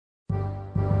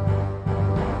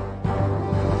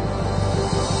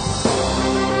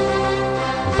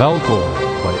Welkom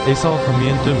by SA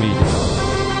Gemeente Media.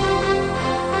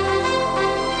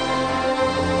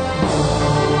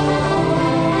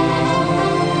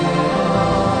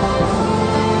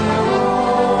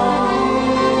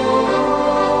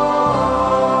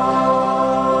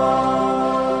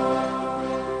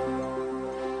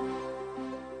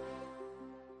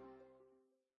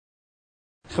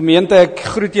 Gemeente, ek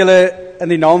groet julle in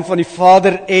die naam van die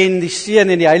Vader en die Seun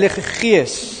en die Heilige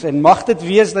Gees. En mag dit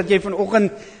wees dat jy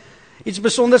vanoggend iets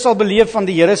besonders sal beleef van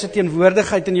die Here se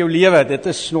teenwoordigheid in jou lewe. Dit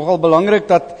is nogal belangrik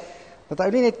dat ou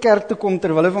nie net kerk toe kom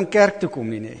terwyl hy van kerk toe kom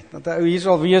nie. Dat ou hier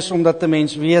sal wees omdat 'n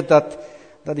mens weet dat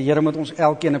die Here met ons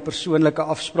elkeen 'n persoonlike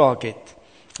afspraak het.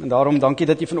 En daarom dankie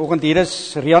dat jy vanoggend hier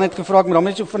is. Rian het gevra, maar dan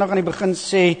net so vinnig aan die begin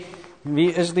sê,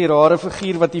 wie is die rare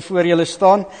figuur wat hier voor julle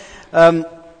staan?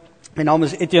 My naam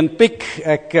is Etienne Pick.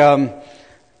 Ek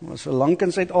was so lank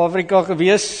in Suid-Afrika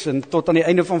gewees en tot aan die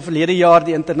einde van verlede jaar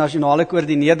die internasionale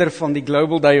koördineerder van die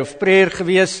Global Day of Prayer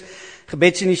gewees.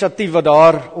 Gebedsinisiatief wat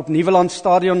daar op Nieuweland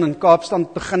Stadion in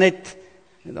Kaapstad begin het.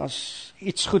 En daar's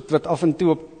iets goed wat af en toe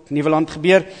op Nieuweland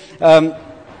gebeur.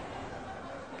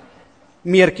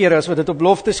 Meer kere as wat dit op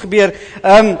Loftus gebeur.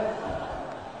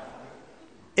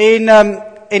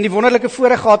 En die wonderlike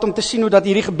voorreg gehad om te sien hoe dat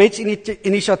hierdie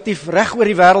gebedsinisiatief reg oor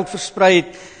die wêreld versprei het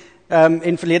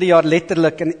en verlede jaar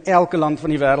letterlik in elke land van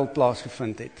die wêreld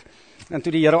plaasgevind het. En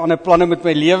toe die Here ander planne met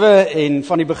my lewe en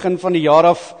van die begin van die jaar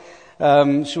af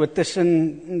so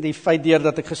tussen die feit deur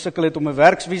dat ek gesukkel het om 'n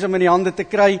werksvisum in die hande te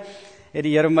kry, het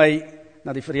die Here my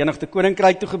na die Verenigde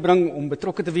Koninkryk toe gebring om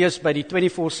betrokke te wees by die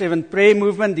 24/7 Prayer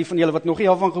Movement. Die van julle wat nog nie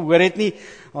daarvan gehoor het nie,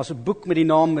 daar's 'n boek met die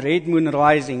naam Red Moon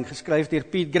Rising, geskryf deur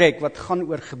Pete Greig, wat gaan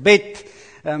oor gebed,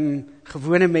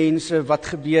 gewone mense, wat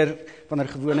gebeur wanneer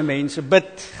gewone mense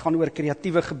bid, gaan oor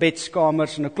kreatiewe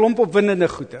gebedskamers en 'n klomp opwindende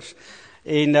goeters.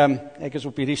 En ek is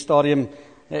op hierdie stadium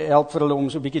help vir hulle om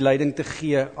so 'n bietjie leiding te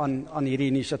gee aan hierdie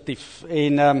inisiatief.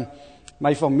 En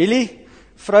my familie,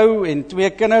 vrou en 2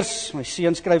 kinders, my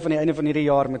seun skryf aan die einde van hierdie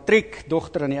jaar matriek,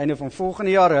 dogter aan die einde van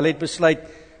volgende jaar. Hulle het besluit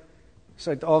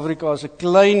Suid-Afrika is 'n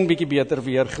klein bietjie beter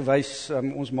weer gewys.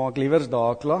 Ons maak liewers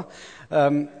daar klaar.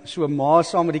 So ma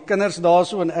saam met die kinders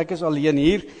daarso en ek is alleen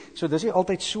hier. So dis nie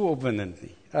altyd so opwindend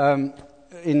nie.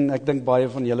 En ek dink baie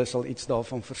van julle sal iets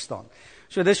daarvan verstaan.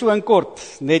 So dis so in kort,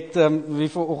 net wie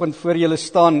vanoggend voor julle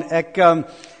staan.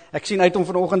 Ek sien uit om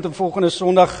vanoggend en volgende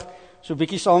Sondag so 'n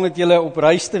bietjie saam met julle op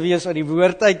reis te wees uit die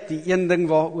woord uit. Die een ding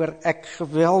waaroor ek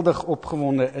geweldig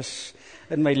opgewonde is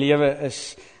in my lewe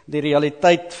is die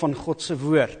realiteit van God se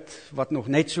woord, wat nog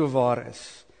net so waar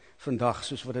is vandag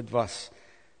soos wat dit was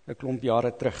 'n klomp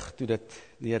jare terug, toe dit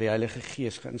deur die Heilige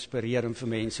Gees geïnspireer en vir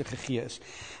mense gegee is.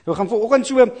 We gaan vanoggend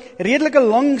so 'n redelike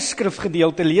lang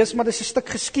skrifgedeelte lees, maar dis 'n stuk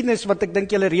geskiedenis wat ek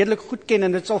dink julle redelik goed ken,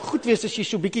 en dit sal goed wees as jy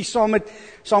so 'n bietjie saam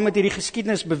met hierdie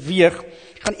geskiedenis beweeg.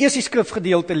 Ek gaan eers die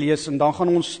skrifgedeelte lees en dan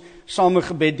gaan ons saam 'n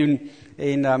gebed doen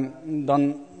en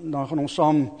dan gaan ons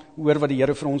saam hoor wat die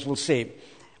Here vir ons wil sê.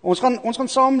 Ons gaan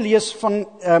saam lees van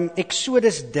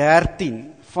Exodus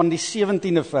 13 van die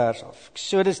 17de vers af.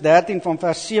 Exodus 13 van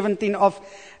vers 17 af,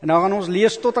 en dan gaan ons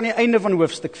lees tot aan die einde van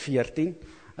hoofstuk 14,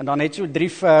 en dan net so 3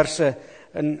 verse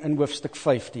in hoofstuk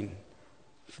 15.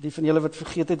 Vir die van julle wat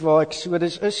vergeet het waar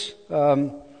Exodus is,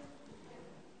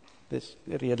 dis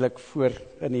redelik voor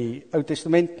in die Ou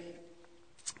Testament.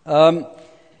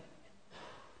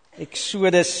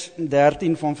 Exodus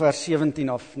 13 van vers 17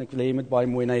 af, en ek wil hê jy moet baie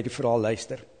mooi na hierdie verhaal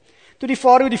luister. Toe die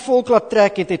Farao die volk laat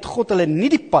trek het God hulle nie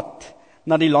die pad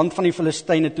na die land van die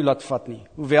Filistyne toe laat vat nie,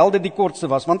 hoewel dit die kortste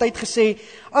was, want hy het gesê,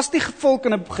 as die volk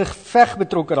in 'n geveg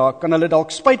betrokke raak, kan hulle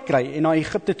dalk spyt kry en na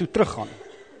Egipte toe teruggaan.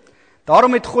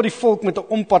 Daarom het God die volk met 'n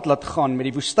ompad laat gaan, met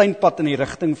die woestynpad in die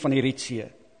rigting van die Rietsee.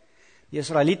 Die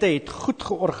Israeliete het goed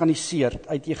georganiseerd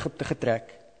uit Egipte getrek.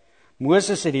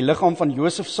 Moses het die liggaam van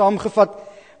Josef saamgevat,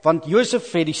 want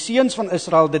Josef het die seuns van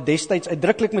Israel dit destyds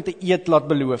uitdruklik met 'n eed laat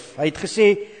beloof. Hy het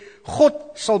gesê, God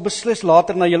sal beslis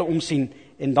later na julle omsien,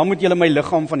 en dan moet julle my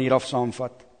liggaam van hier af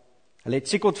saamvat. Hulle het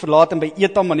Sikot verlaat en by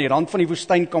Etam aan die rand van die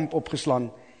woestynkamp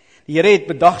opgeslaan. Die Here het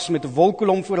bedags met 'n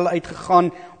wolkkolom voor hulle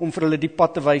uitgegaan om vir hulle die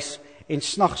pad te wys, en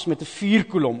snags met 'n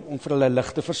vuurkolom om vir hulle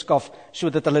lig te verskaf,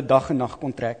 sodat hulle dag en nag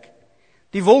kon trek.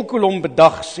 Die wolkkolom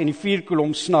bedags en die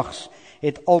vuurkolom snags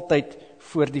het altyd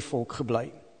voor die volk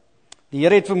gebly. Die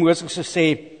Here het vir Moses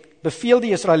gesê, beveel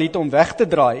die Israeliete om weg te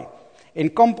draai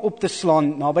en kamp op te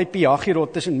slaan naby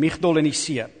Pi-Hahirot tussen Migdol en die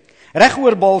see. Reg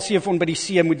oor Baal-Sefon by die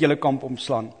see moet julle kamp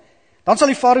omslaan. Dan sal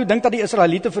die Farao dink dat die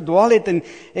Israeliete verdwaal het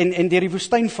en deur die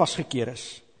woestyn vasgekeer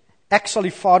is. Ek sal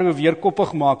die Farao weer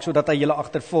koppig maak sodat hy julle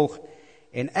agtervolg,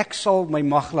 en ek sal my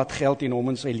mag laat geld in hom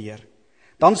en sy leer.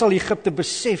 Dan sal Egipte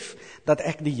besef dat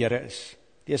ek die Here is.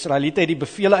 Die Israeliete het die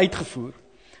bevele uitgevoer.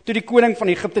 Toe die koning van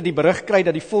Egipte die berig kry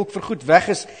dat die volk vergoed weg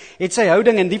is, het sy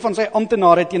houding en die van sy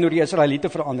amptenare teenoor die Israeliete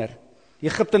verander. Die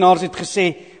Egiptenaars het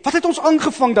gesê, wat het ons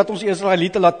aangevang dat ons die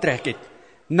Israeliete laat trek het?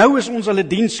 Nou is ons hulle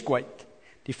diens kwyt.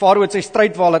 Die farao het sy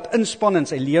strydwa laat inspan en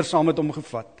sy leersaam het hom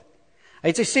gevat. Hy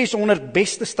het sy 600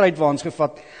 beste strydwaans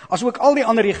gevat, asook al die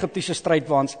ander Egiptiese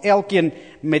strydwaans, elkeen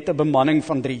met 'n bemanning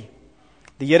van 3.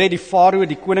 Die Here het die farao,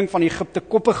 die koning van Egipte,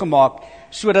 koppe gemaak,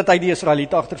 sodat hy die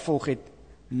Israeliete agtervolg het.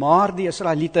 Maar die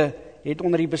Israeliete het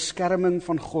onder die beskerming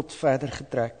van God verder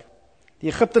getrek. Die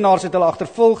Egiptenaars het hulle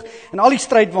agtervolg en al die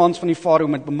strydwaans van die farao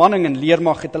met bemanning en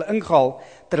leermag het hulle ingehaal,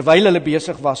 terwyl hulle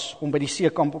besig was om by die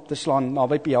seekamp op te slaan,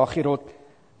 naby Pi-Hagirot,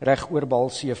 reg oor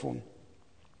Baal-Sefon.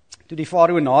 Toe die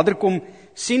farao naderkom,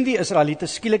 sien die Israeliete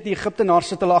skielik die Egiptenaars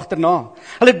sit hulle agterna.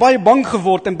 Hulle het baie bang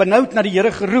geword en benoud na die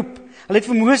Here geroep. Hulle het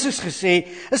vir Moses gesê,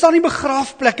 is daar nie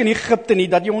begraafplek in Egipte nie,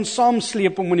 dat jy ons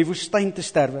saamsleep om in die woestyn te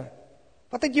sterwe?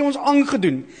 Wat het jy ons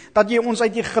aangedoen, dat jy ons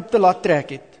uit Egipte laat trek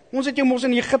het? Ons het jou mos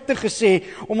in Egipte gesê,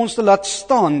 om ons te laat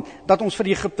staan, dat ons vir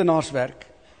die Egiptenaars werk.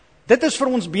 Dit is vir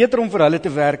ons beter om vir hulle te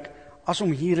werk, as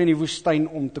om hier in die woestyn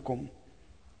om te kom.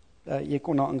 Jy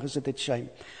kon daar ingesit het, shame.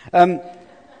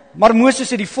 Maar Moses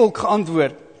het die volk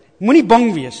geantwoord, moenie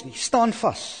bang wees nie, staan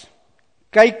vas.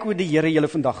 Kyk hoe die Here julle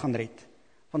vandag gaan red.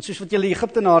 Want soos wat julle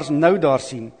Egiptenaars nou daar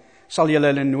sien, sal julle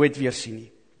hulle nooit weer sien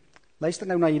nie. Luister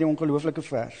nou na hierdie ongelooflike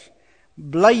vers.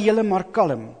 Bly julle maar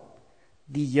kalm,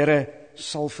 die Here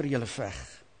sal vir julle veg.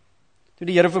 Toe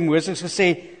die Here vir Moses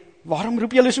gesê, waarom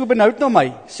roep julle so benoud na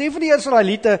my? Sê vir die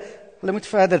Israeliete, hulle moet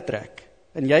verder trek.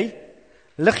 En jy,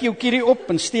 lig jou kierie op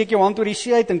en steek jou hand oor die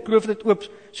see uit en kloof dit oop,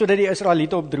 sodat die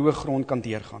Israeliete op droë grond kan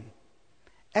deurgaan.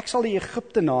 Ek sal die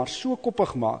Egiptenaars so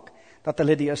koppig maak, dat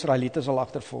hulle die Israeliete sal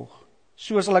agtervolg.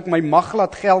 So sal ek my mag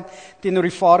laat geld teenoor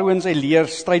die farao en sy leer,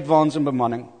 strydwaans en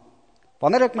bemanning.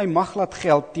 Wanneer ek my mag laat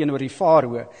geld teenoor die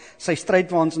farao, sy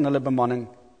strydwaans en hulle bemanning,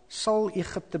 sal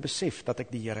Egipte besef dat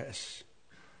ek die Here is.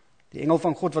 Die engel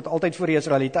van God wat altyd voor die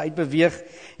Israeliete uitbeweeg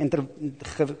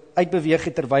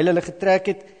het terwyl hulle getrek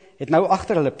het nou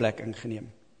agter hulle plek ingeneem.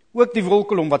 Ook die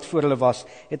wolkkolom wat voor hulle was,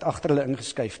 het agter hulle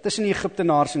ingeskuif, tussen die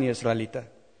Egiptenaars en die Israeliete.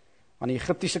 Aan die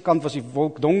Egiptiese kant was die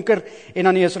wolk donker en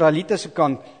aan die Israeliete se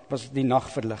kant was die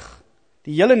nag verlig.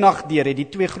 Die hele nag deur het die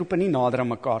twee groepe nie nader aan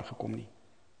mekaar gekom nie.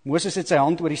 Moses het sy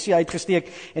hand oor die see uitgesteek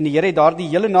en die Here het daar die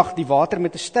hele nag die water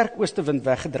met 'n sterk oostewind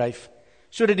weggedryf,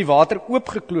 sodat die water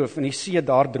oopgekloof en die see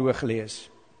daar droog gelê is.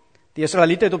 Die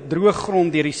Israeliete het op droë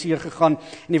grond deur die see gegaan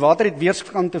en die water het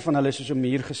weerskante van hulle soos 'n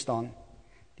muur gestaan.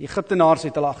 Die Egiptenaars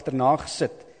het hulle agterna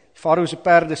gesit. Die farao se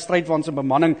perde, strydwaans en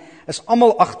bemanning is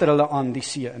almal agter hulle aan die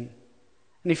see in.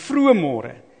 In die vroeë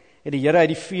môre het die Here uit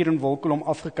die vuur en wolkkolom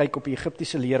afgekyk op die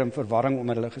Egiptiese leer en verwarring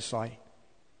onder hulle gesaai.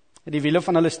 Het die wiele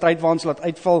van hulle strydwaans laat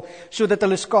uitval sodat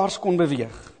hulle skaars kon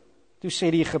beweeg. Toe sê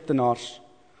die Egiptenaars,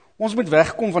 ons moet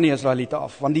wegkom van die Israeliete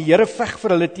af, want die Here veg vir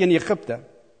hulle teen Egipte.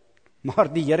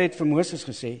 Maar die Here het vir Moses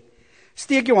gesê,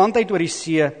 steek jou hand uit oor die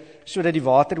see, sodat die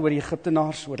water oor die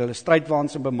Egiptenaars, oor hulle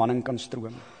strydwaans en bemanning kan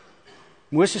stroom.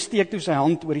 Moses steek toe sy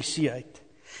hand oor die see uit.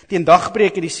 Teen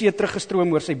dagbreek het die see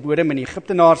teruggestroom oor sy bodem en die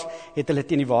Egiptenaars het hulle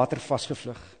teen die water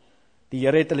vasgevlug. Die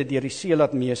Here het hulle deur die see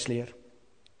laat meesleer.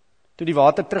 Toe die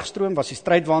water terugstroom, was die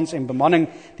strydwaans en bemanning,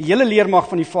 die hele leermag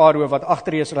van die farao wat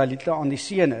agter die Israeliete aan die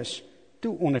see is,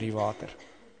 toe onder die water.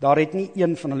 Daar het nie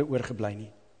een van hulle oorgebly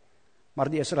nie. Maar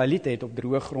die Israeliete het op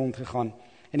droë grond gegaan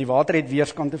en die water het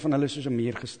weerskante van hulle soos 'n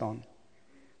muur gestaan.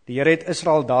 Die Here het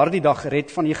Israel daardie dag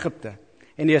gered van Egipte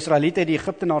en die Israeliete het die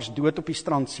Egiptenaars dood op die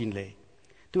strand sien lê.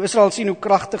 Toe Israel sien hoe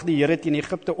kragtig die Here teen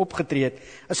Egipte opgetree het,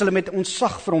 is hulle met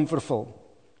ontzag vir hom vervul.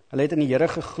 Hulle het in die Here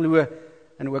geglo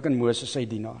en ook in Moses sy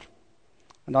dienaar.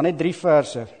 En dan net 3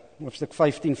 verse, hoofstuk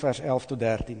 15 vers 11 tot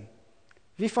 13.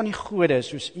 Wie van die gode is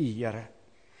soos U, Here?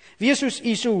 Wie is soos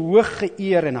U so hoog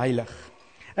geëer en heilig?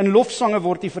 In lofsange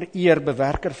word U vereer,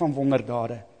 bewerker van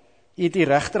wonderdade. U het U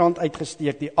regterhand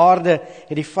uitgesteek, die aarde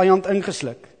het die vyand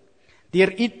ingesluk.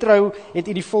 Deur U trou het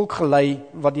U die volk gelei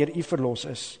wat deur U verlos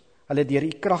is. Hulle deur U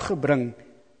krag gebring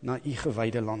na U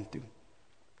gewyde land toe.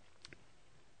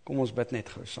 Kom ons bid net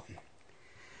gou saam.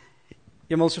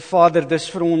 Hemelse Vader, dis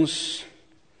vir ons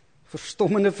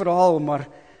verstommende verhaal, maar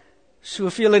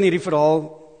soveel in hierdie verhaal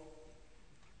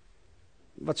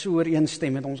wat so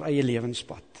ooreenstem met ons eie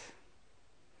lewenspad.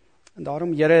 En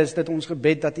daarom, Here, is dit ons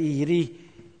gebed dat U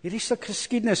hierdie stuk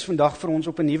geskiedenis vandag vir ons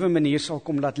op 'n nuwe manier sal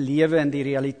kom laat lewe in die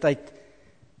realiteit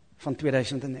van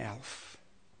 2011.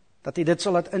 Dat U dit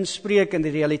sal laat inspreek in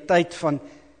die realiteit van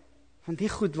die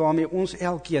goed waarmee ons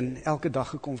elke dag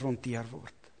gekonfronteer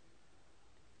word.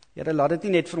 Here, laat dit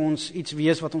nie net vir ons iets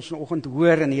wees wat ons vanoggend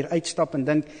hoor en hier uitstap en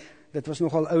dink, dit was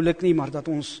nogal oulik nie, maar dat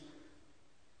ons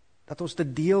dat ons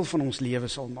dit deel van ons lewe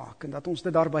sal maak, en dat ons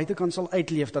dit daar buitekant sal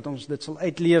uitleef, dat ons dit sal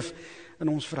uitleef in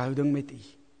ons verhouding met U.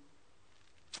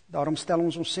 Daarom stel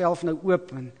ons onsself nou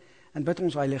oop en bid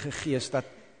ons Heilige Gees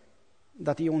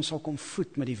dat U ons sal kom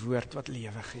voed met die woord wat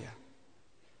lewe gee.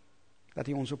 Dat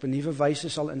U ons op 'n nuwe wyse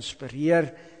sal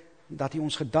inspireer, dat U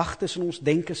ons gedagtes en ons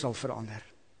denke sal verander,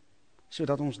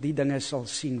 sodat ons die dinge sal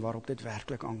sien waarop dit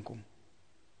werklik aankom.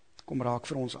 Kom raak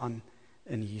vir ons aan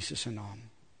in Jesus se naam.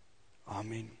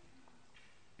 Amen.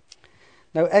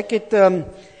 Nou ek het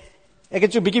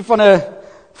so 'n bietjie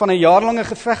van 'n jaarlange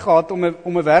geveg gehad om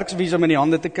 'n werksvisum in die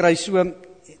hande te kry. So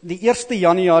die 1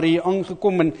 Januarie hier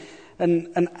aangekom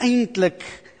en eintlik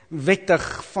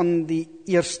wettig van die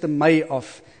 1 Mei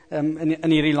af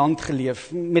in hierdie land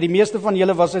geleef. Met die meeste van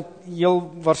julle was dit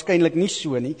heel waarskynlik nie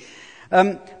so nie.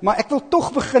 Maar ek wil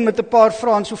tog begin met 'n paar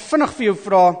vrae en so vinnig vir jou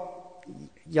vra.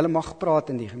 Julle mag praat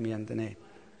in die gemeente, nee.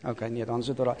 Okay, nee, dan is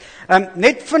dit alraai.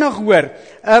 Net vinnig hoor.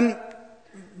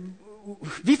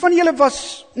 Wie van julle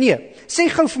sê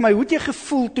gou vir my, hoe het jy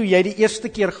gevoel toe jy die eerste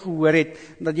keer gehoor het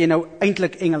dat jy nou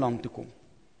eintlik Engeland toe kom?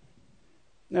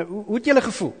 Nou, hoe het julle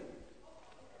gevoel?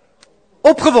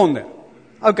 Opgewonde.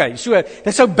 Okay, so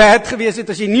dit sou bad gewees het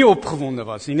as jy nie opgewonde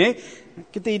was nie, né?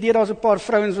 Ek het 'n idee daar's 'n paar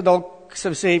vrouens wat dalk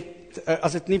sou sê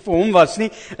as dit nie vir hom was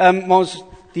nie, maar ons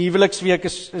die huweliksweek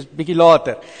is bietjie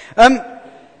later.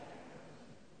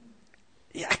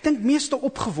 Ja, ek dink meeste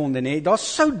opgewonde, né? Daar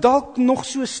sou dalk nog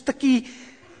so 'n stukkie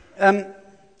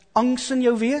angs in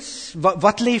jou wees.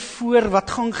 Wat lê voor, wat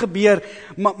gaan gebeur?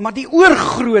 Maar die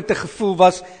oorgrootte gevoel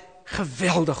was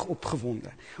geweldig opgewonde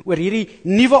oor hierdie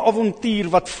nuwe avontuur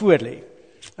wat voorlê.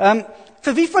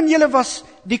 Vir wie van julle was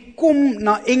die kom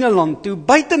na Engeland toe,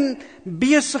 buiten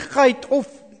besigheid of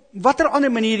watter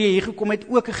ander manier jy hier gekom het,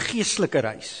 ook 'n geestelike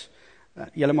reis?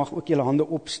 Julle mag ook julle hande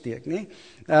opsteek, né?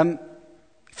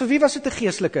 Vir wie was dit 'n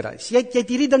geestelike reis? Jy het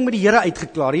hierdie ding met die Here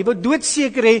uitgeklaar. Jy wou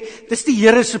doodseker hê, dis die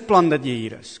Here se plan dat jy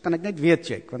hier is. Kan ek net weet,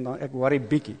 check, want dan ek worry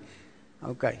bietjie.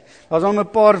 Okay, daar's al 'n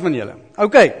paar van julle.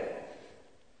 Okay.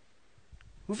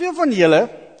 Hoeveel van julle,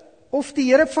 of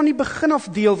die Here van die begin af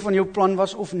deel van jou plan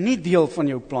was, of nie deel van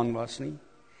jou plan was nie,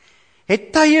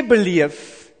 het tye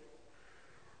beleef,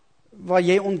 waar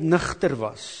jy ontnigter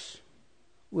was,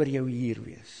 oor jou hier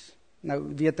wees?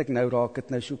 Nou weet ek, nou raak dit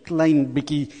nou so klein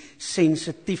bietjie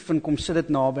sensitief en kom sit dit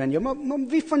naby aan jou, maar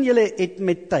wie van julle het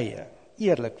met tye,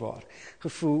 eerlikwaar,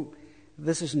 gevoel,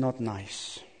 this is not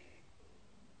nice?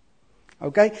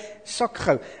 Okay, sak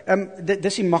gou.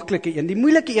 Dis die maklike een. Die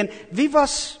moeilike een, wie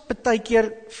was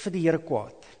partykeer vir die Here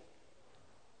kwaad?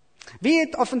 Wie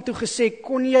het af en toe gesê,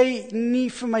 kon jy nie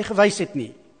vir my gewys het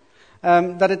nie?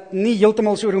 Dat dit nie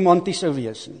heeltemal so romanties sou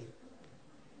wees nie.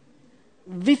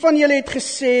 Wie van julle het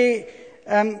gesê,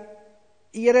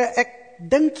 Here, ek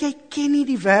dink jy ken nie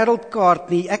die wêreldkaart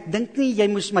nie, ek dink nie jy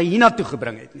moes my hiernatoe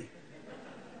gebring het nie.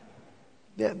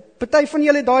 Party van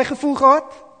julle het daai gevoel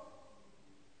gehad?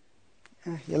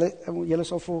 Julle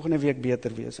sal volgende week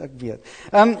beter wees, ek weet.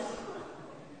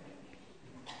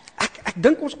 Ek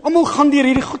dink ons almal gaan deur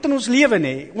hierdie goed in ons lewe,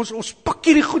 nê. Ons pak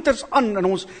hierdie goeders aan en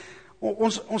ons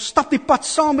stap die pad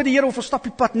saam met die Here of ons stap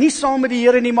die pad nie saam met die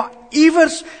Here nie, maar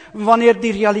iewers wanneer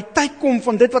die realiteit kom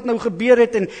van dit wat nou gebeur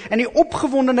het en die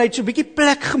opgewondenheid so 'n bietjie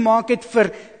plek gemaak het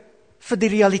vir die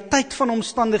realiteit van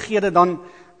omstandighede, dan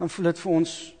voel dit vir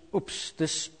ons, oeps,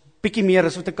 dis bietjie meer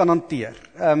as wat ek kan hanteer.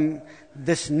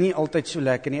 Dis nie altyd so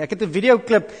lekker nie. Ek het 'n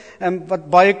videoklip wat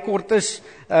baie kort is,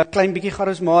 klein bietjie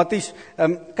charismaties.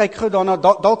 Kyk gou daarna,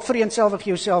 dalk vereenselwig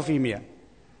jouself hiermee.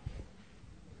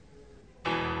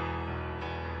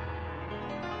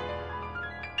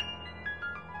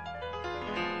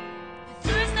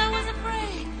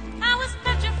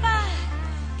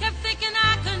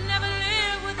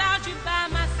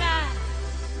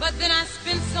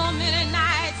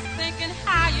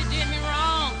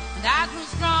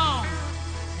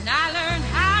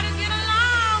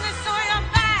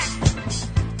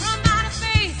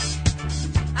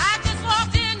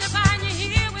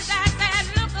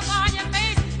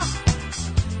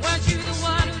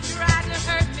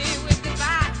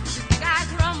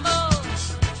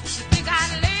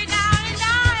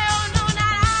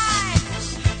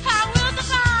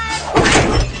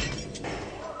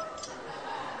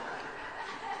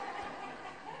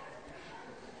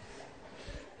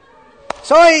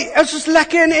 Sorry, ons is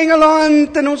lekker in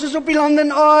Engeland en ons is op die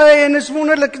London Eye en is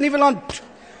wonderlik nuwe land.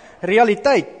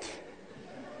 Realiteit.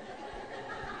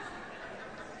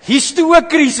 Hier's toe ook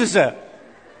krisisse.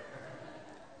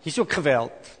 Hier's ook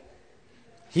geweld.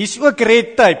 Hier's ook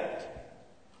red tape.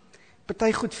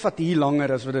 Party goed vat hier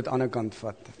langer as wat dit aan die ander kant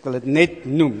vat. Ek wil dit net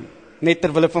noem, net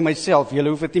ter wille van myself. Julle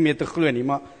hoef dit nie meer te glo nie,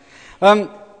 maar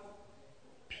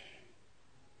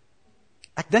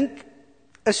Ek dink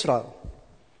Israel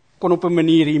kon op 'n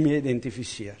manier hiermee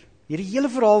identifiseer. Hierdie hele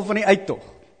verhaal van die uittog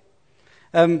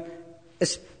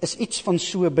is iets van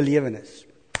so 'n belewenis.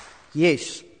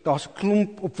 Yes, daar's 'n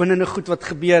klomp opwindende goed wat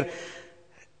gebeur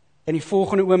in die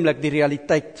volgende oomblik, die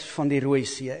realiteit van die Rooi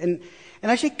See. En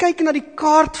as jy kyk na die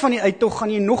kaart van die uittog,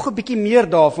 gaan jy nog 'n bietjie meer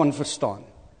daarvan verstaan.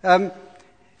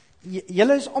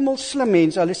 Julle is almal slim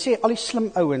mense, hulle sê al die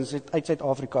slim ouens het uit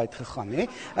Suid-Afrika uitgegaan, hè?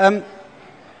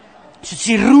 Soos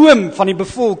die room van die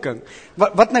bevolking,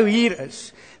 wat nou hier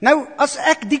is. Nou, as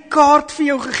ek die kaart vir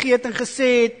jou gegee het en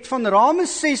gesê het, van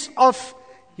Rameses af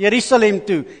Jerusalem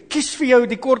toe, kies vir jou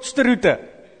die kortste roete.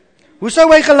 Hoe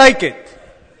sou hy gelyk het?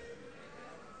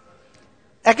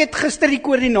 Ek het gister die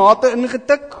koördinate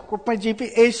ingetik op my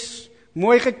GPS,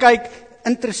 mooi gekyk,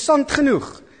 interessant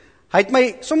genoeg. Hy het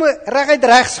my sommer reguit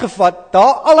regs gevat,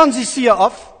 daar al langs die see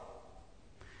af,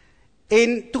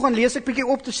 en toe gaan lees ek bietjie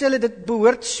op, toe sê hulle, dit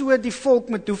behoort so die volk,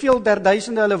 met hoeveel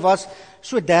duisende hulle was,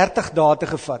 so 30 dae te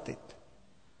gevat het.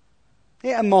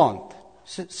 Nee, 'n maand,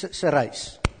 se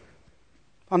reis.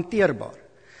 Hanteerbaar.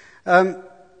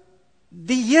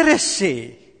 Die Here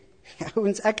sê,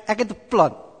 ouens, ek het 'n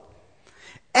plan.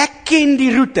 Ek ken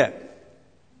die roete.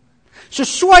 So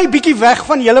swaai bietjie weg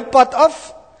van julle pad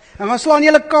af, en gaan slaan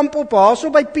julle kamp op, haas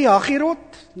op by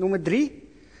Pi-Hagirot, nommer 3,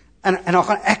 en dan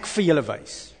gaan ek vir julle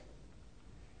wys.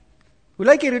 Hoe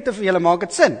lyk die roete vir julle, maak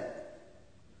dit sin?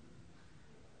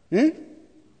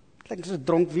 Klink so 'n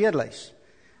dronk weerlys.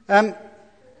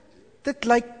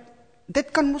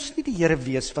 Dit kan mos nie die Here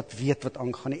wees wat weet wat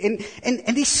aangaan nie.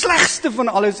 En die slegste van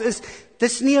alles is,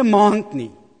 dis nie 'n maand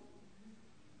nie.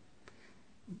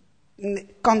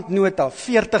 Kantnota,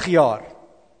 40 jaar.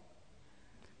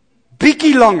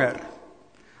 Bietjie langer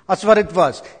as wat dit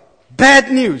was. Bad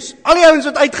news. Al die ouens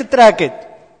wat uitgetrek het,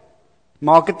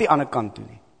 maak dit nie aan die ander kant toe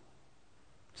nie.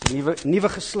 Dis 'n nuwe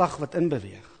geslag wat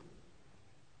inbeweeg.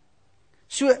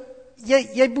 So,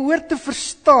 jy behoort te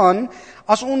verstaan,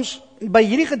 as ons by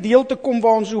hierdie gedeelte kom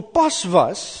waar ons so pas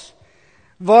was,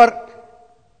 waar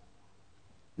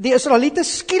die Israeliete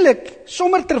skielik,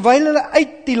 sommer terwyl hulle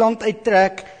uit die land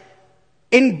uittrek,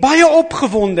 en baie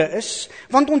opgewonde is,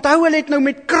 want onthou hulle het nou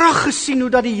met krag gesien, hoe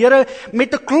dat die Here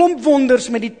met 'n klomp wonders,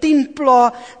 met die 10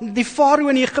 plaae, die Farao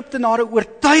en die Egiptenare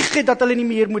oortuig het dat hulle nie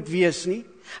meer moet wees nie.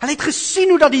 Hulle het gesien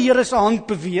hoe dat die Here se hand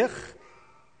beweeg,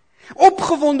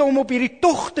 opgewonde om op hierdie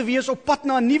tog te wees, op pad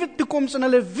na 'n nuwe toekoms, en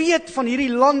hulle weet van hierdie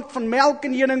land van melk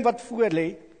en honing wat voor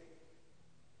lê.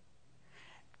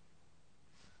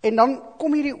 En dan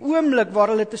kom hierdie oomblik waar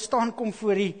hulle te staan kom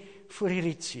voor die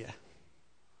Rietsee.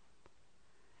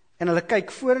 En hulle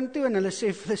kyk vorentoe en hulle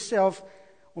sê vir hulle self,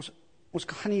 ons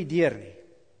gaan nie deur nie.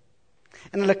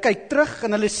 En hulle kyk terug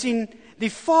en hulle sien, die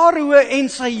Farao en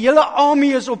sy hele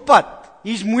armee is op pad.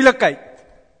 Hier's moeilikheid.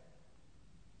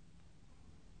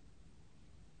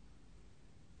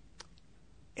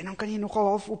 En dan kan jy nogal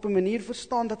half op 'n manier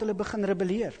verstaan dat hulle begin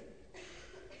rebelleer.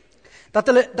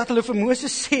 Dat hulle vir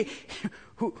Moses sê,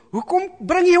 hoekom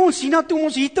bring jy ons hiernatoe om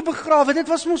ons hier te begrawe? Dit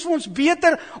was mos vir ons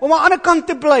beter om aan die ander kant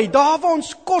te bly, daar waar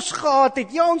ons kos gehad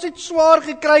het. Ja, ons het swaar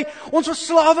gekry, ons was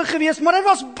slawe gewees, maar dit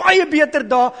was baie beter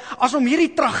daar, as om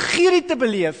hierdie tragedie te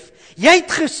beleef. Jy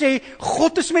het gesê,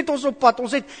 God is met ons op pad,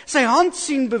 ons het sy hand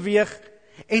sien beweeg,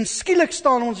 en skielik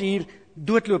staan ons hier,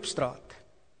 doodloopstraat.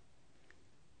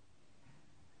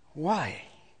 Why?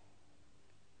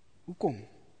 Hoekom?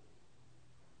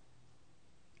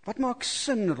 Wat maak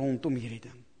sin rondom hierdie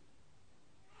ding?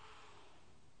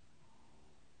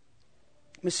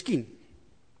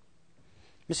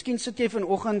 Miskien sit jy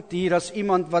vanoggend hier as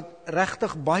iemand wat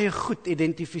regtig baie goed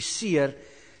identifiseer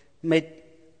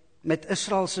met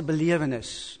Israel se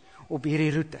belewenis op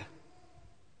hierdie roete.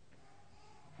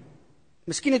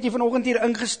 Miskien het jy vanoggend hier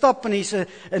ingestap en hier's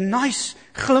 'n nice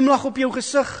glimlag op jou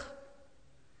gesig,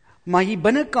 maar hier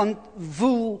binnekant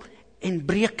woel en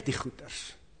breek die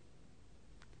goeters.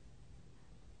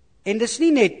 En dis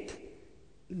nie net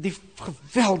die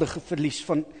geweldige verlies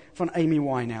van Amy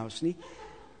Winehouse nie.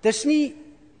 Dis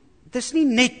nie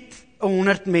net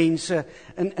 100 mense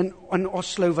in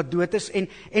Oslo wat dood is,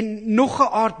 en nog 'n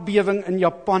aardbewing in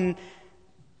Japan,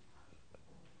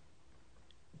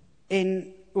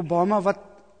 en Obama wat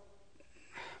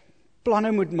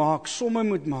planne moet maak, somme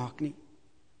moet maak nie.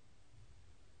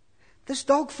 Dis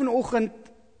dalk vanoggend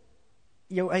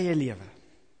jou eie lewe.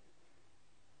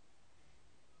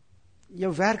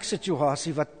 Jou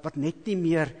werksituasie wat net nie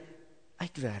meer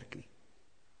uitwerk nie.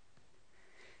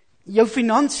 Jou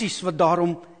finansies wat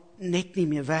daarom net nie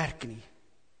meer werk nie.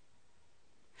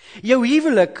 Jou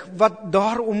huwelik wat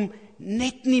daarom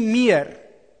net nie meer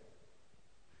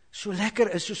so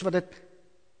lekker is soos wat dit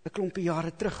 'n klompie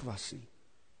jare terug was nie.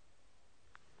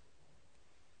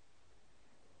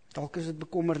 Dalk is dit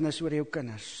bekommernis oor jou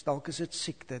kinders, dalk is dit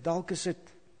siekte, dalk is dit,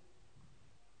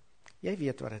 jy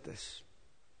weet wat dit is.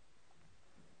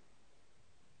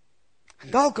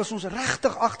 En dalk as ons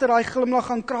regtig agter daai glimlag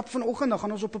gaan krap vanoggend, dan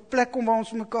gaan ons op 'n plek kom waar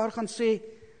ons mekaar gaan sê,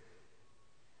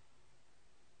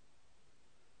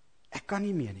 ek kan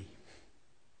nie meer nie.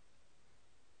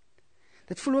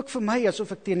 Dit voel ook vir my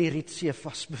asof ek teen die Rietsee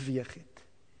vasbeweeg het.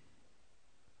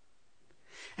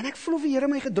 En ek voel of die Here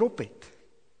my gedrop het.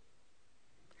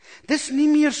 Dis nie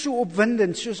meer so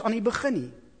opwindend soos aan die begin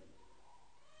nie.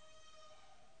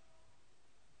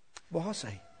 Waar is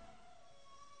hy?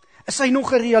 Is hy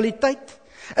nog 'n realiteit?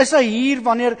 Is hy hier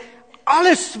wanneer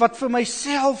alles wat vir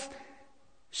myself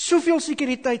soveel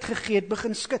sekuriteit gegee het,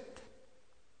 begin skud?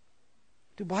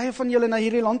 Toe baie van julle na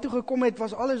hierdie land toe gekom het,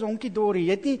 was alles honkie-dorie.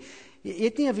 Jy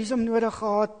het nie 'n visum nodig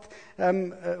gehad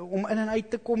om in en uit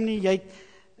te kom nie. Jy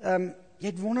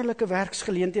het wonderlike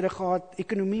werksgeleenthede gehad.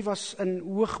 Ekonomie was in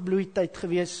hoogbloeityd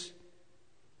gewees.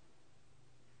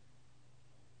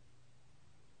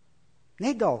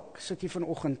 Net dalk sit jy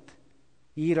vanoggend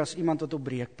hier as iemand wat op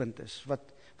breekpunt is,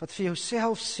 wat vir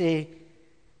jouself sê,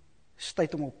 is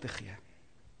tyd om op te gee.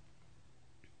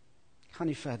 Ek gaan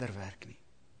nie verder werk nie.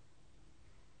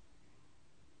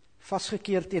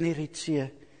 Vasgekeer teen die Rietsee,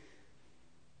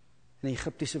 en die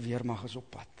Egiptiese weermag is op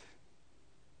pad.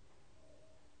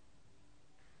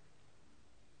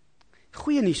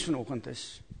 Goeie nuus vanoggend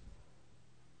is,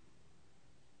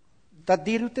 dat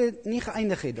die roete nie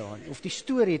geëindig het daar nie, of die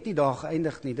storie het nie daar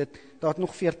geëindig nie, daar het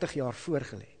nog 40 jaar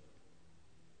voorgelê.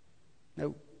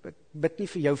 Nou, ek bid nie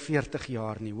vir jou 40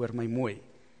 jaar nie, hoor my mooi.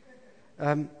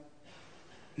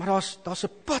 Maar daar's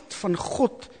 'n pad van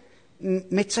God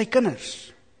met sy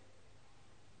kinders.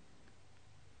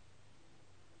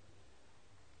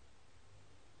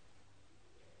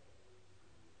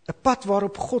 Een pad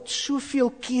waarop God soveel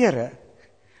kere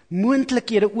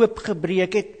moontlikhede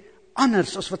oopgebreek het,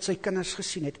 anders as wat sy kinders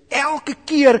gesien het. Elke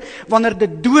keer wanneer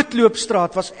dit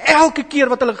doodloopstraat was, elke keer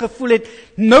wat hulle gevoel het,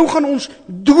 nou gaan ons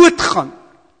doodgaan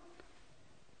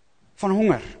van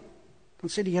honger, dan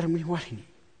sê die Here, moenie worry nie.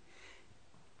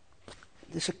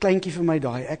 Dis 'n kleintjie vir my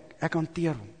daai, ek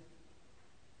hanteer hom.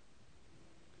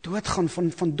 Doodgaan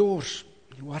van dors,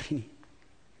 moenie worry nie.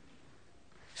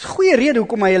 Dis 'n goeie rede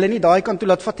hoekom hy hulle nie daai kant toe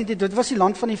laat vat nie. Dit was die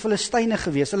land van die Filistyne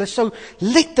gewees. Hulle sou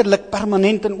letterlik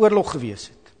permanent in oorlog gewees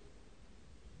het.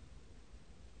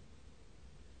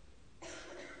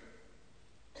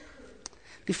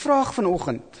 Die vraag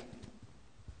vanoggend,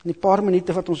 in die paar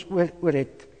minute wat ons oor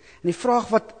het, en die vraag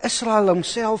wat Israel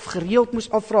homself gereeld moes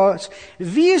afvra is,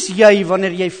 wie is jy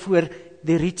wanneer jy voor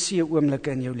die Rietsee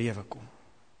oomblikke in jou lewe kom?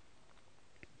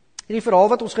 In die verhaal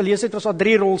wat ons gelees het, was daar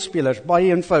 3 rolspelers,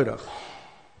 baie eenvoudig.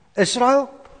 Israel,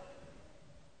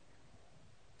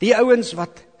 die ouens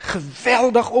wat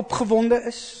geweldig opgewonde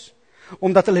is,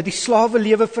 omdat hulle die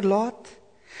slawelewe verlaat,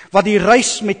 wat die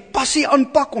reis met passie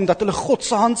aanpak, omdat hulle God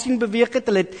se hand sien beweeg het,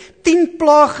 hulle het 10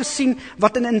 plae gesien,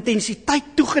 wat in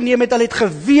intensiteit toegeneem het, hulle het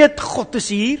geweet, God is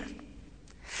hier.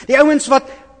 Die ouens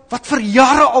wat vir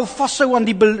jare al vashou aan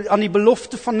die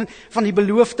belofte van die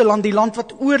beloofde land, die land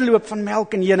wat oorloop van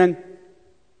melk en honing.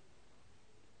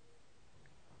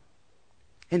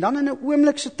 En dan in 'n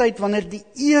oomblikse tyd, wanneer die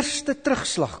eerste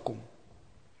terugslag kom,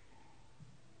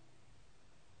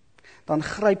 dan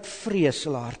gryp vrees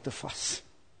hulle harte vas.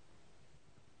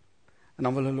 En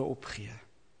dan wil hulle opgee.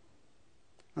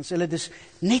 Dan sê hulle, dis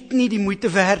net nie die moeite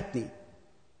werd nie.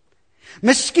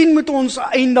 Miskien moet ons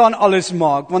 'n einde aan alles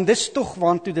maak, want dis tog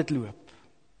waartoe dit loop.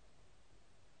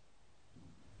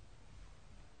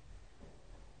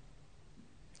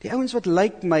 Die ouens wat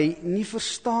lyk my nie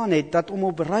verstaan het, dat om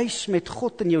op reis met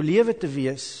God in jou lewe te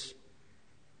wees,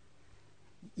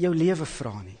 jou lewe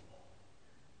vra nie.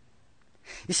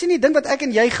 Jy sien, die ding wat ek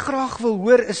en jy graag wil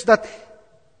hoor, is dat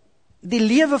die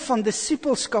lewe van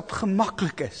disippelskap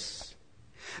gemaklik is.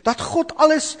 Dat God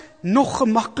alles nog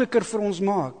gemakliker vir ons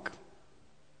maak.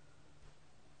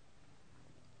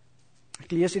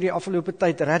 Ek lees hierdie afgelope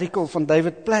tyd Radical van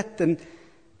David Platt en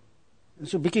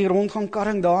so 'n bietjie rond gaan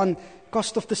karring daar in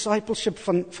Cost of Discipleship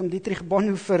van Dietrich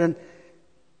Bonhoeffer en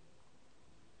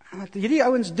wat hierdie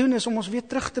ouens doen is om ons weer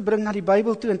terug te bring na die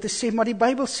Bybel toe en te sê, maar die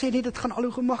Bybel sê nie dit gaan al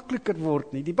hoe gemakliker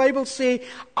word nie. Die Bybel sê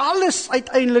alles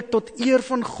uiteindelik tot eer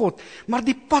van God, maar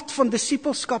die pad van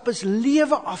disippelskap is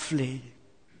lewe aflê.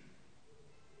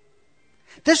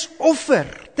 Dis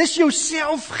offer, dis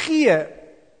jouself gee.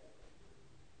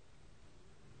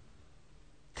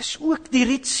 Dis ook die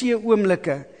Rietsee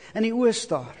oomblikke in die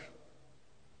Oosdaar.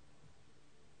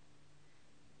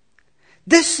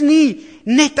 Dis nie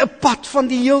net 'n pad van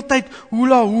die heeltyd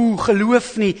hula hoe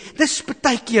geloof nie. Dis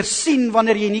partykeer sien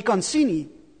wanneer jy nie kan sien nie.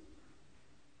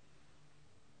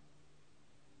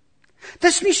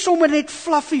 Dis nie sommer net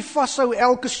fluffy vashou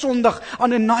elke Sondag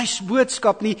aan 'n nice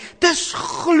boodskap nie. Dis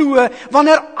glo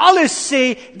wanneer alles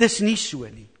sê dis nie so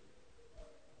nie.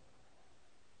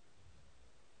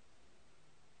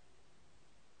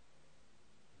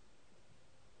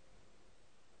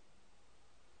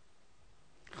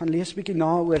 Gaan lees 'n bietjie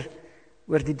na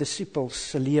oor die disippels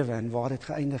se lewe en waar dit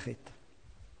geëindig het.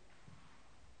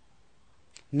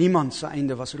 Niemand se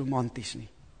einde was romanties nie.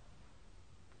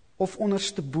 Of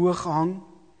onderste bo gehang,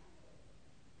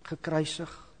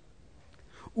 gekruisig,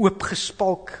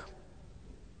 oopgespalk,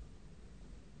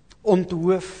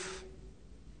 onthoof,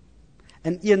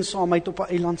 in eensaamheid op 'n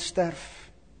eiland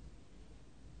sterf.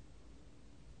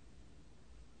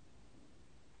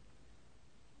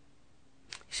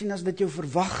 Jy sien, as dit jou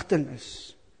verwagting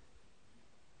is,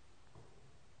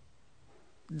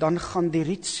 dan gaan die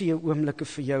Rietsee oomblikke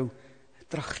vir jou 'n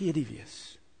tragedie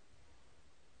wees.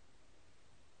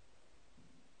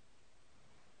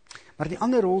 Maar die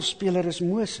ander rolspeler is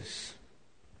Moses.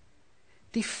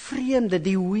 Die vreemde,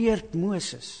 die weird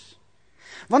Moses.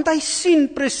 Want hy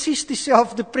sien presies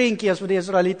dieselfde prentjie as wat die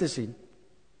Israeliete sien.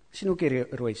 Hy sien ook die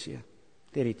Rooi See,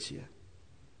 die Rietsee.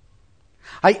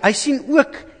 Hy sien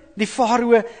ook die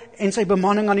Farao en sy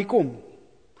bemanning aan die kom.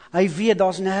 Hy weet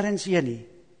daar's nêrens heen nie.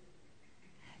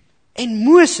 En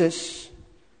Moses,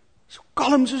 so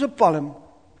kalm soos 'n palm,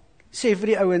 sê vir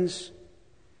die ouens,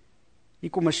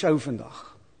 hier kom 'n show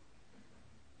vandag.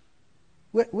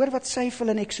 Hoor wat sê hy vir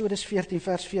hulle in Eksodus 14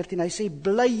 vers 14, hy sê,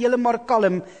 bly julle maar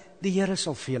kalm, die Here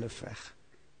sal vir julle veg.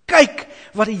 Kyk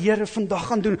wat die Here vandag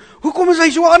gaan doen. Hoekom is hy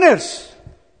so anders?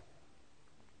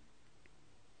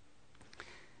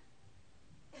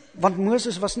 Want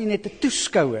Moses was nie net 'n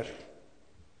toeskouer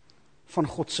van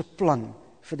God se plan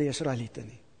vir die Israeliete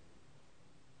nie.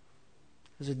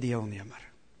 Hy is 'n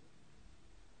deelnemer.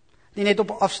 Nie net op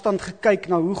afstand gekyk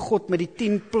na hoe God met die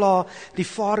 10 pla die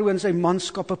Farao en sy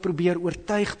manskappe probeer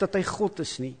oortuig dat hy God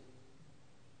is nie.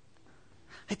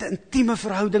 Hy het 'n intieme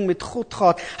verhouding met God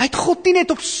gehad. Hy het God nie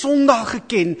net op Sondag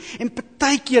geken en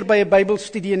partykeer by 'n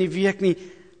Bybelstudie in die week nie.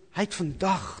 Hy het van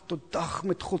dag tot dag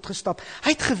met God gestap. Hy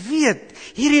het geweet,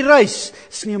 hierdie reis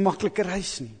is nie 'n maklike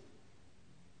reis nie.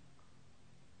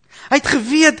 Hy het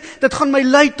geweet, dit gaan my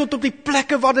lei tot op die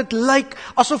plekke waar dit lyk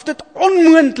asof dit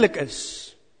onmoontlik is.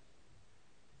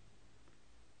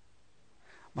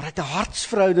 Maar hy het 'n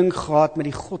hartsverhouding gehad met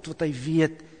die God wat hy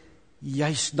weet,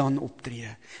 juis dan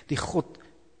optree. Die God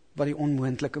wat die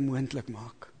onmoontlike moontlik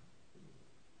maak.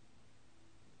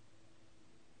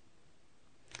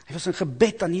 Hy was in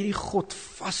gebed aan hierdie God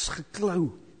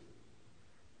vasgeklou.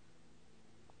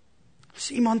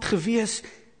 Is iemand gewees,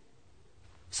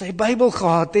 sy Bybel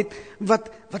gehad het, wat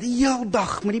die hele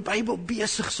dag met die Bybel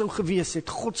besig sou gewees het,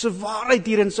 God se waarheid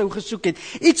hierin sou gesoek het,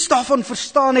 iets daarvan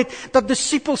verstaan het, dat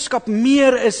disippelskap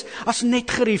meer is as net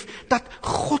gerief, dat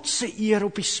God se eer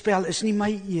op die spel is, nie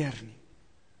my eer nie.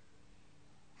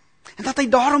 En dat hy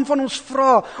daarom van ons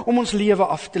vra om ons lewe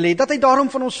af te lê, dat hy daarom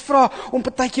van ons vra om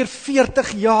partykeer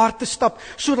 40 jaar te stap,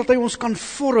 sodat hy ons kan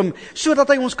vorm, sodat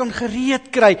hy ons kan gereed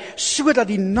kry, sodat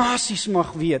die nasies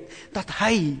mag weet, dat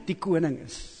hy die koning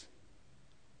is.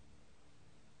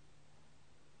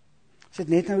 Ek het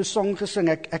net nou 'n song gesing,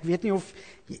 ek weet nie of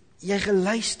jy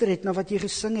geluister het na wat jy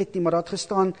gesing het nie, maar daar het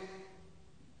gestaan,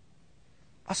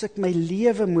 as ek my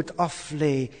lewe moet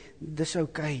aflê, dis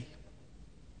oukei.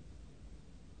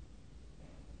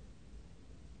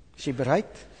 Is jy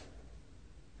bereid?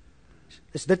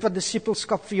 Is dit wat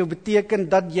disippelskap vir jou beteken,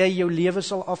 dat jy jou lewe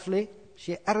sal aflê? Is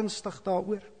jy ernstig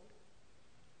daaroor?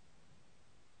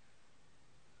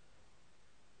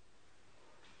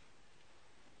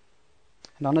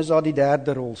 En dan is daar die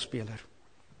derde rolspeler.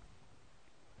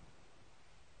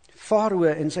 Farao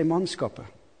en sy manskappe.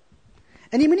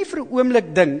 En jy moet nie vir 'n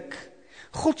oomblik dink,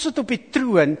 God sit op die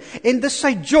troon en dis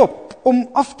sy job om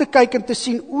af te kyk en te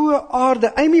sien, o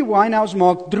aarde, Amy Winehouse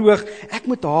maak droog, ek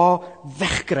moet haar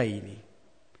wegkry nie.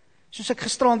 Soos ek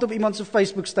gisterand op iemand se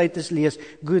Facebook status lees,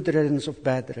 good riddance of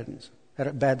bad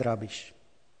rubbish.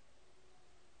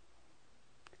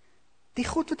 Die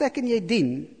God wat ek en jy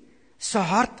dien, sy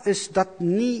hart is dat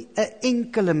nie 'n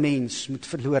enkele mens moet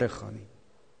verlore gaan nie.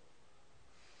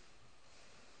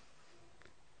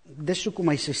 Dis hoekom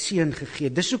hy sy seun gegee,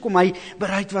 dis hoekom hy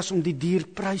bereid was om die duur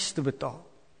prys te betaal.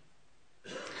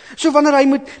 So wanneer hy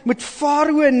met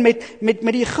Farao en met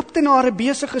die Egiptenare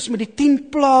besig is met die 10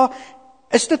 pla,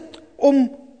 is dit om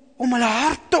hulle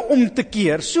harte om te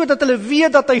keer, sodat hulle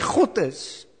weet dat hy God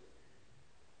is.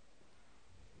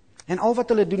 En al wat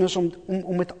hulle doen is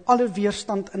om met alle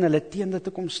weerstand in hulle teen dit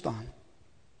te kom staan.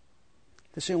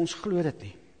 Dit sê ons glo dit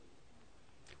nie.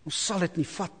 Ons sal dit nie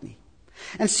vat nie.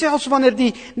 En selfs wanneer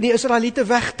die Israeliete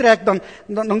wegtrek,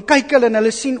 dan kyk hulle en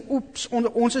hulle sien, oeps,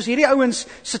 ons is hierdie ouens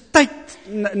se tyd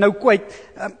nou kwyt,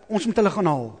 ons moet hulle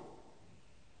gaan haal.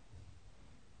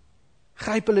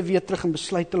 Gryp hulle weer terug en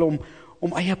besluit hulle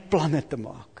om eie planne te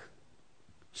maak.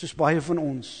 Soos baie van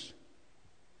ons.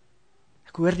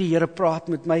 Ek hoor die Here praat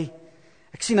met my.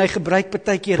 Ek sien hy gebruik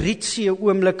partykeer rietsee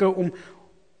oomblikke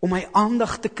om my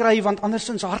aandag te kry, want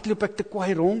andersins hardloop ek te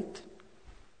kwaai rond.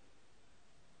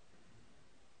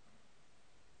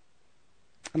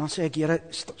 En dan sê ek, Here,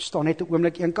 staan net 'n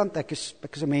oomblik eenkant, ek is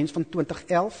 'n mens van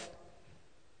 2011.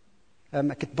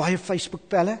 Ek het baie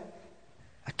Facebook-pelle.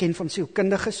 Ek ken van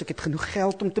sielkundiges, ek het genoeg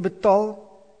geld om te betaal.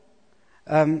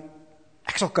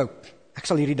 Ek sal cope. Ek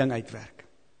sal hierdie ding uitwerk.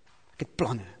 Ek het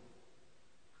planne.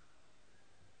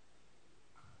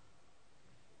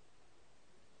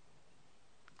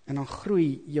 En dan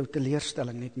groei jou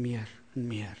teleurstelling net meer en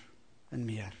meer en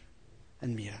meer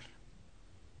en meer.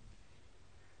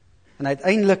 En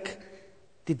uiteindelik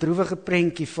die droewige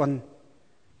prentjie van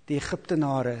die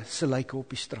Egiptenare se lyke op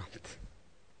die strand.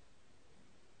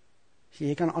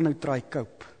 Jy kan aanhou try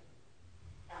cope,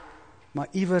 maar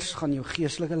iewers gaan jou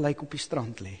geestelike lyk op die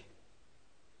strand lê.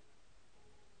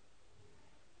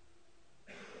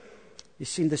 Jy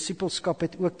sien, disippelskap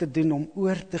het ook te doen om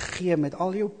oor te gee met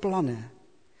al jou planne,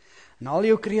 en al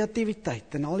jou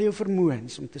kreatiwiteit, en al jou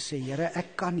vermoëns, om te sê, Here,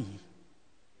 ek kan nie.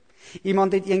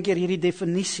 Iemand het een keer hierdie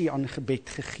definisie aan gebed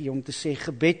gegee, om te sê,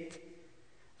 gebed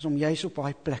is om juis op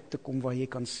daai plek te kom, waar jy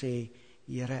kan sê,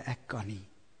 Here, ek kan nie,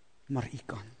 maar U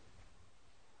kan.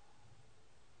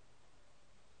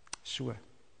 So.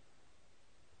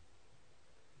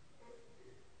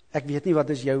 Ek weet nie wat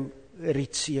is jou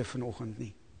rietsee vanoggend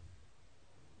nie.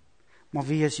 Maar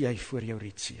wie is jy voor jou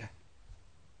rietsee?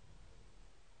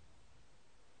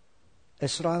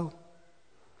 Israel,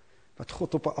 wat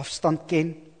God op 'n afstand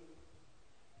ken,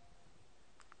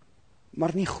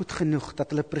 maar nie goed genoeg dat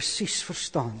hulle presies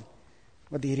verstaan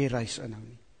wat hierdie reis inhou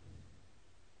nie.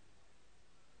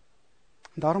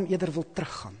 En daarom eerder wil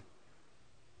teruggaan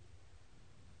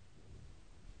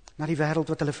na die wêreld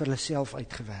wat hulle vir hulle self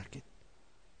uitgewerk het.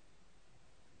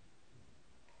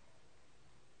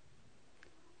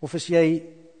 Of is jy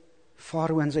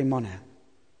Farao en sy manne,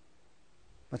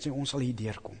 wat sê ons sal hier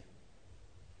deurkom?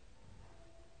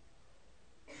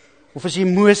 Of is jy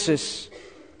Moses,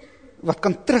 wat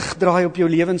kan terugdraai op jou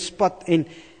lewenspad en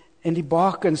die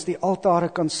bakens, die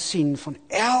altare kan sien van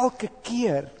elke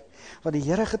keer wat die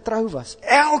Here getrou was,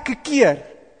 elke keer,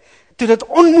 toe dit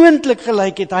onmoontlik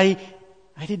gelyk het, hy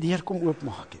die deur kom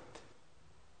oopmaak het.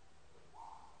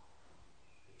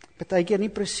 Partykeer nie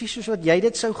presies soos wat jy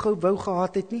dit sou wou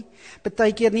gehad het nie,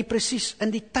 partykeer nie presies in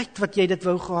die tyd wat jy dit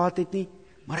wou gehad het nie,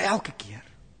 maar elke keer,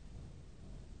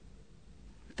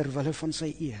 terwille van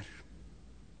sy eer.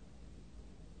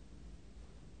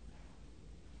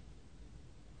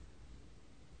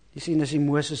 Jy sien, is die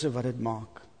Mosese wat dit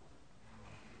maak.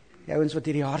 Die ouens wat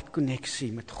hierdie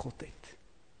hartkonneksie met God het.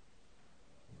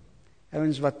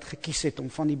 Ouens wat gekies het om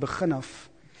van die begin af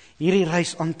hierdie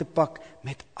reis aan te pak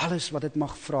met alles wat dit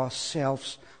mag vra,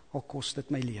 selfs al kos dit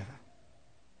my lewe.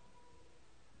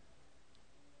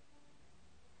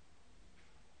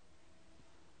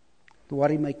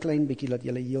 Worry my klein bietjie dat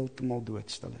jy heeltemal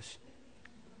doodstil is.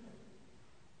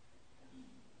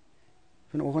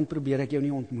 Vanoggend probeer ek jou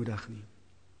nie ontmoedig nie.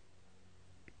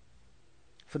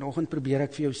 Vanoggend probeer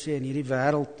ek vir jou sê, in hierdie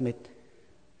wêreld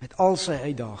met al sy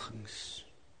uitdagings,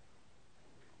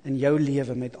 in jou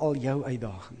lewe met al jou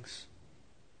uitdagings,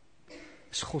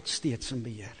 is God steeds in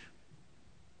beheer.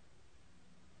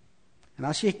 En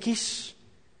as jy kies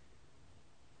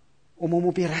om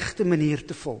hom op die regte manier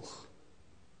te volg,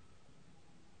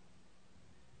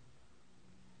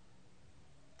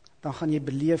 dan gaan jy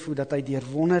beleef hoe dat hy deur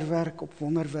wonderwerk op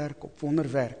wonderwerk op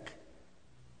wonderwerk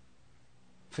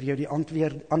vir jou die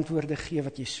antwoorde gee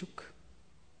wat jy soek,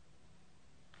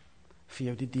 vir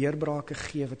jou die deurbrake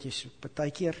gee wat jy soek.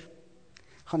 Partykeer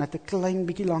gaan dit 'n klein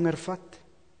bietjie langer vat,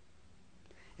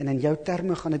 en in jou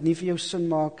terme gaan dit nie vir jou sin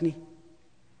maak nie,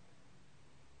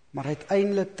 maar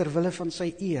uiteindelik terwille van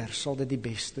sy eer sal dit die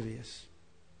beste wees.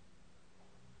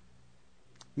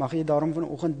 Mag jy daarom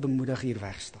vanoggend bemoedig hier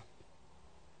wegstap.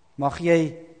 Mag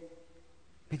jy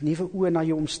met nuwe oë na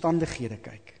jou omstandighede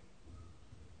kyk.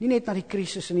 Nie net na die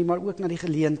krisisse nie, maar ook na die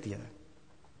geleenthede.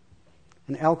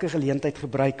 En elke geleentheid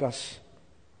gebruik as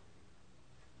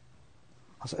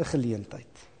 'n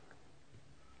geleentheid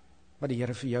wat die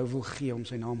Here vir jou wil gee om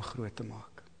sy naam groot te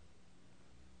maak.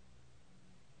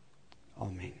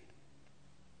 Amen.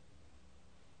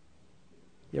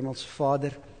 Hemelse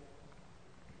Vader,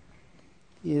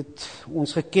 U het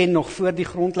ons geken nog voor die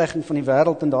grondlegging van die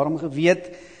wêreld en daarom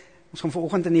geweet, ons gaan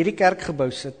vanoggend in hierdie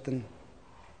kerkgebou sit en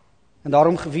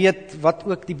daarom geweet wat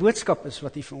ook die boodskap is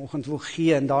wat U vanoggend wil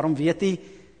gee en daarom weet U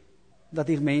dat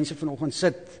hier mense vanoggend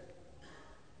sit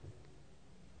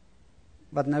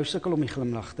wat nou sukkel om die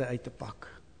glimlagte uit te pak.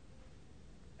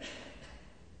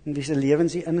 En wie se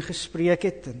lewens U ingespreek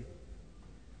het en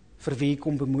vir wie U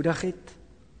kom bemoedig het.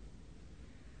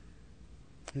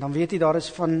 En dan weet U daar is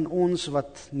van ons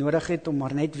wat nodig het om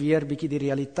maar net weer bietjie die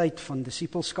realiteit van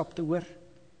disippelskap te hoor.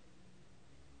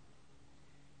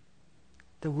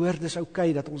 Te hoor dis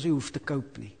oukei dat ons nie hoef te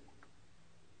cope nie.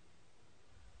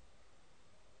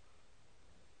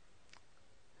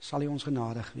 Sal U ons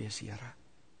genadig wees, Here.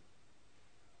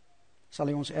 Sal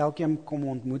U ons elkeen kom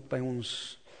ontmoet by ons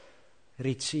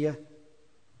Rietsee.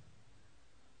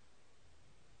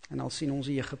 En al sien ons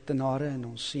die Egiptenare en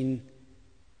ons sien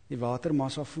die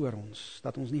watermassa voor ons,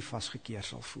 dat ons nie vasgekeer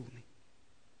sal voel nie.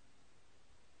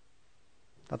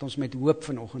 Dat ons met hoop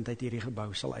vanoggend uit hierdie gebou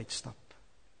sal uitstap.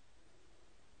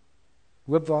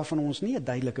 Hoop waarvan ons nie 'n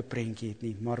duidelike prentjie het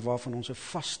nie, maar waarvan ons 'n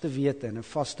vaste wete en 'n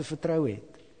vaste vertroue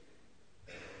het,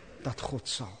 dat God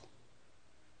sal.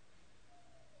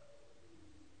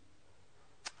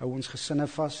 Hou ons gesinne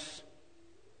vas,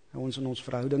 hou ons in ons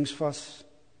verhoudings vas.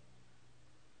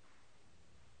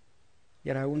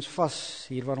 Here, hou ons vas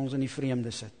hier waar ons in die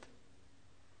vreemde sit.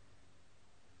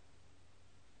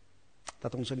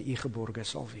 Dat ons in U geborge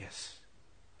sal wees.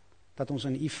 Dat ons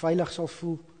in U veilig sal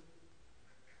voel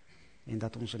en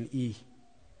dat ons in U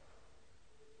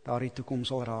daardie toekoms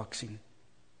sal raak sien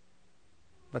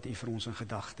wat U vir ons in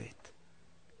gedagte het.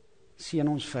 Seën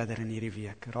ons verder in hierdie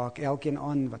week. Raak elkeen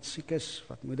aan wat siek is,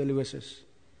 wat moedeloos is,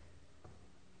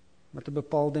 wat 'n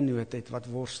bepaalde nood het, wat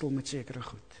worstel met sekere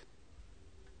goed.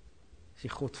 Is die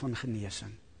God van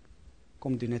genesing.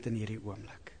 Kom doen dit in hierdie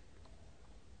oomblik.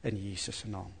 In Jesus se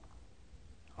naam.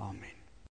 Amen.